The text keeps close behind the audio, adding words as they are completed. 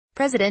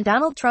President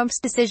Donald Trump's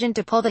decision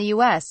to pull the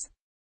U.S.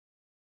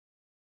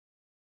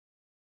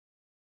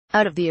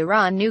 out of the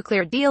Iran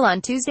nuclear deal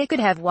on Tuesday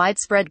could have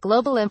widespread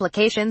global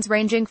implications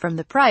ranging from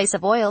the price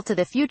of oil to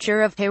the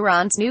future of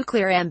Tehran's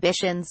nuclear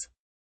ambitions.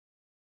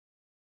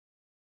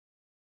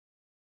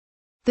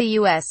 The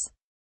U.S.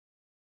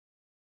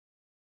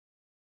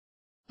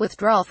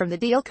 withdrawal from the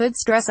deal could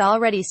stress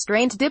already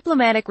strained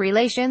diplomatic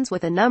relations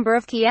with a number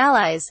of key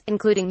allies,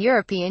 including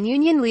European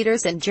Union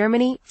leaders and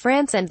Germany,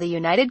 France and the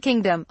United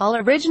Kingdom, all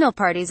original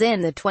parties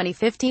in the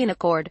 2015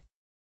 accord.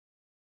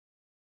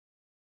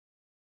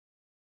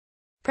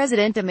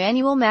 President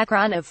Emmanuel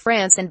Macron of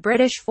France and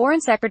British Foreign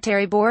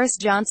Secretary Boris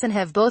Johnson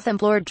have both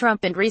implored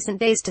Trump in recent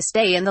days to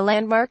stay in the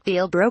landmark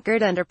deal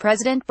brokered under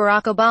President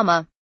Barack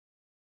Obama.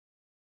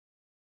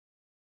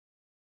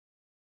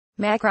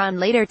 Macron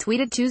later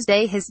tweeted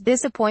Tuesday his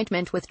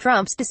disappointment with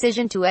Trump's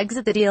decision to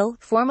exit the deal,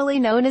 formerly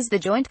known as the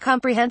Joint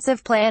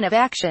Comprehensive Plan of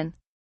Action.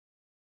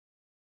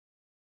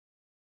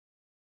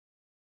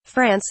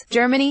 France,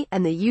 Germany,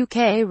 and the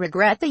UK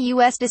regret the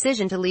US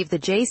decision to leave the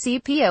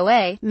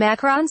JCPOA,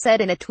 Macron said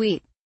in a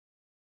tweet.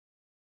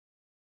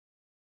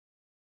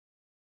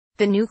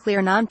 The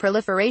nuclear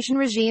non-proliferation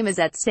regime is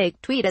at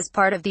stake. Tweet as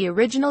part of the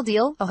original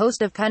deal, a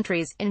host of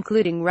countries,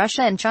 including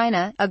Russia and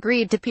China,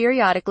 agreed to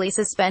periodically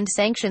suspend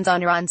sanctions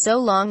on Iran so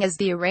long as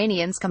the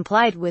Iranians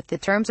complied with the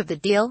terms of the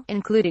deal,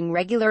 including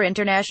regular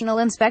international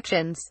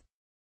inspections.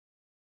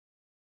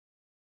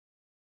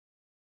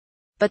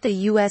 But the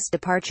U.S.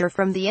 departure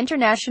from the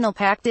international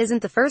pact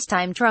isn't the first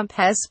time Trump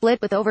has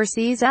split with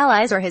overseas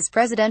allies or his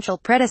presidential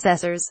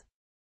predecessors.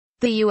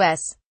 The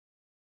U.S.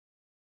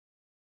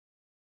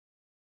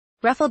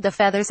 ruffled the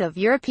feathers of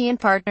European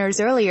partners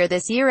earlier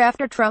this year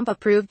after Trump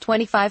approved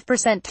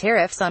 25%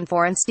 tariffs on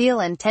foreign steel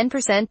and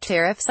 10%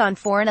 tariffs on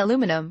foreign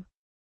aluminum.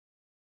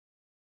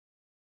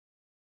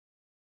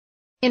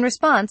 In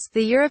response,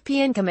 the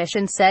European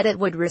Commission said it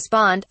would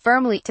respond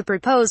firmly to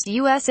proposed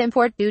U.S.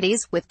 import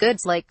duties, with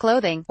goods like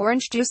clothing,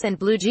 orange juice and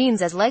blue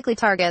jeans as likely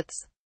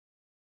targets.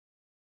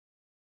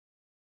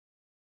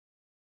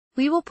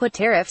 We will put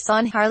tariffs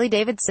on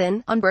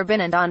Harley-Davidson, on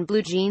bourbon and on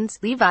blue jeans,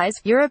 Levi's,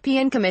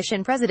 European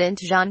Commission President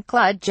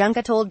Jean-Claude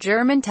Juncker told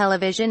German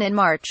television in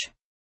March.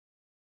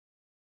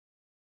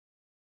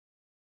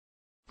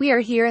 We are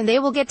here and they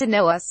will get to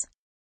know us.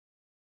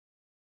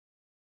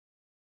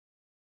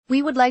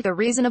 We would like a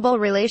reasonable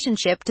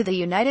relationship to the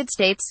United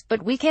States,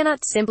 but we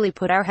cannot simply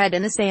put our head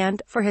in the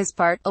sand. For his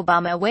part,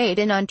 Obama weighed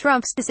in on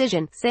Trump's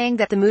decision, saying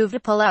that the move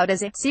to pull out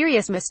is a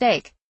serious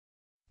mistake.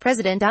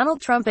 President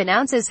Donald Trump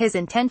announces his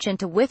intention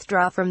to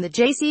withdraw from the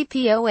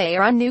JCPOA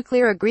Iran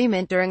nuclear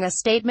agreement during a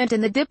statement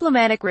in the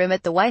diplomatic room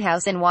at the White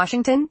House in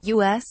Washington,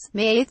 U.S.,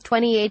 May 8,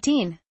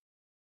 2018.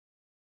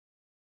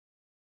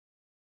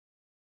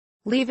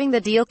 Leaving the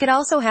deal could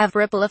also have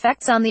ripple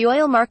effects on the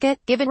oil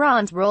market, given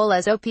Iran's role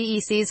as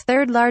OPEC's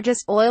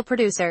third-largest oil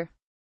producer.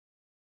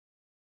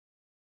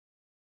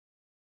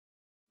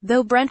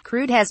 Though Brent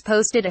crude has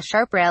posted a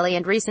sharp rally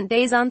in recent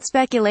days on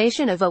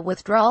speculation of a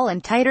withdrawal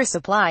and tighter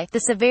supply, the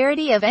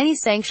severity of any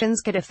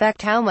sanctions could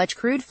affect how much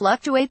crude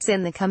fluctuates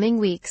in the coming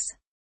weeks.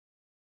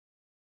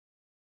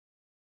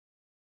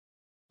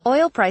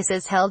 Oil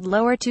prices held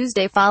lower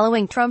Tuesday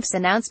following Trump's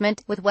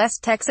announcement, with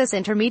West Texas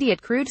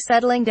Intermediate crude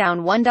settling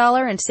down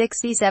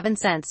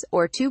 $1.67,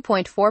 or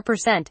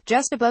 2.4%,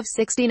 just above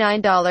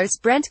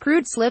 $69. Brent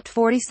crude slipped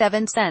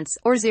 47 cents,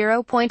 or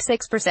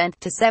 0.6%,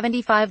 to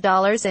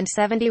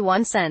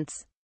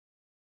 $75.71.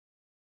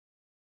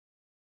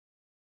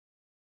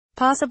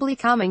 Possibly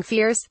calming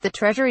fears, the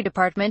Treasury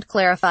Department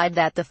clarified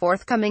that the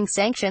forthcoming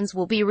sanctions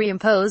will be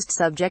reimposed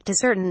subject to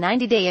certain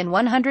 90-day and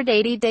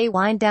 180-day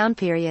wind-down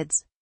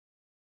periods.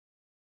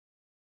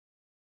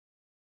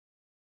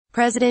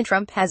 President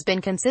Trump has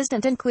been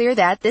consistent and clear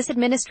that this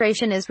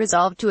administration is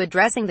resolved to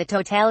addressing the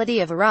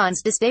totality of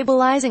Iran's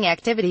destabilizing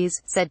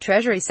activities, said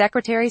Treasury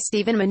Secretary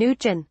Steven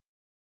Mnuchin.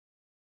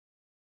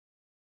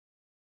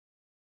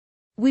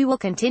 We will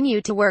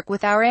continue to work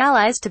with our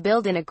allies to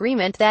build an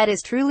agreement that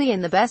is truly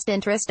in the best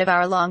interest of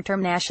our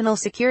long-term national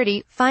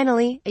security.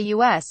 Finally, a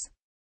U.S.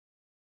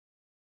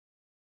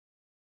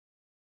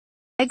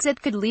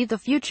 exit could leave the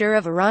future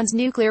of Iran's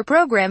nuclear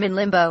program in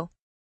limbo.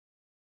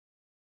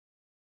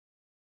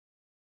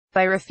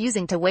 By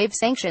refusing to waive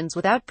sanctions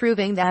without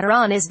proving that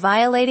Iran is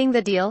violating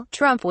the deal,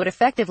 Trump would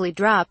effectively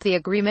drop the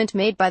agreement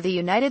made by the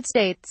United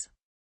States.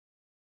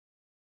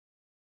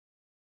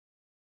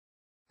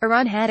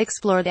 Iran had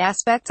explored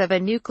aspects of a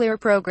nuclear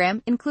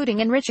program, including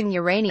enriching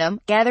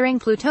uranium, gathering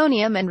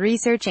plutonium and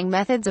researching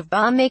methods of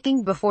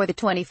bomb-making before the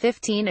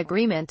 2015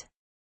 agreement.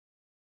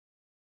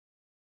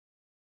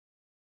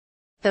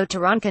 Though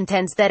Tehran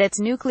contends that its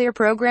nuclear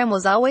program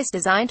was always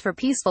designed for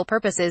peaceful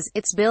purposes,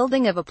 its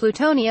building of a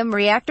plutonium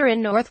reactor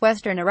in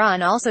northwestern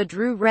Iran also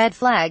drew red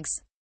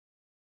flags.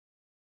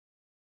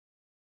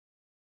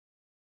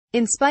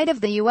 In spite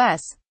of the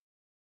U.S.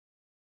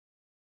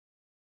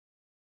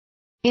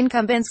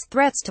 incumbent's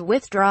threats to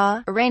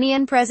withdraw,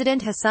 Iranian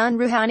President Hassan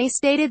Rouhani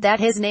stated that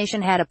his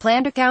nation had a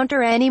plan to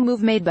counter any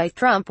move made by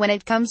Trump when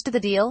it comes to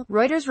the deal,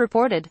 Reuters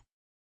reported.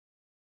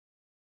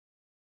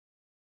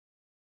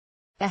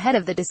 Ahead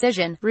of the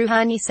decision,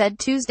 Rouhani said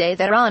Tuesday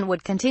that Iran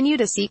would continue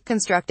to seek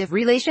constructive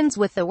relations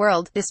with the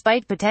world,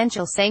 despite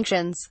potential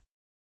sanctions.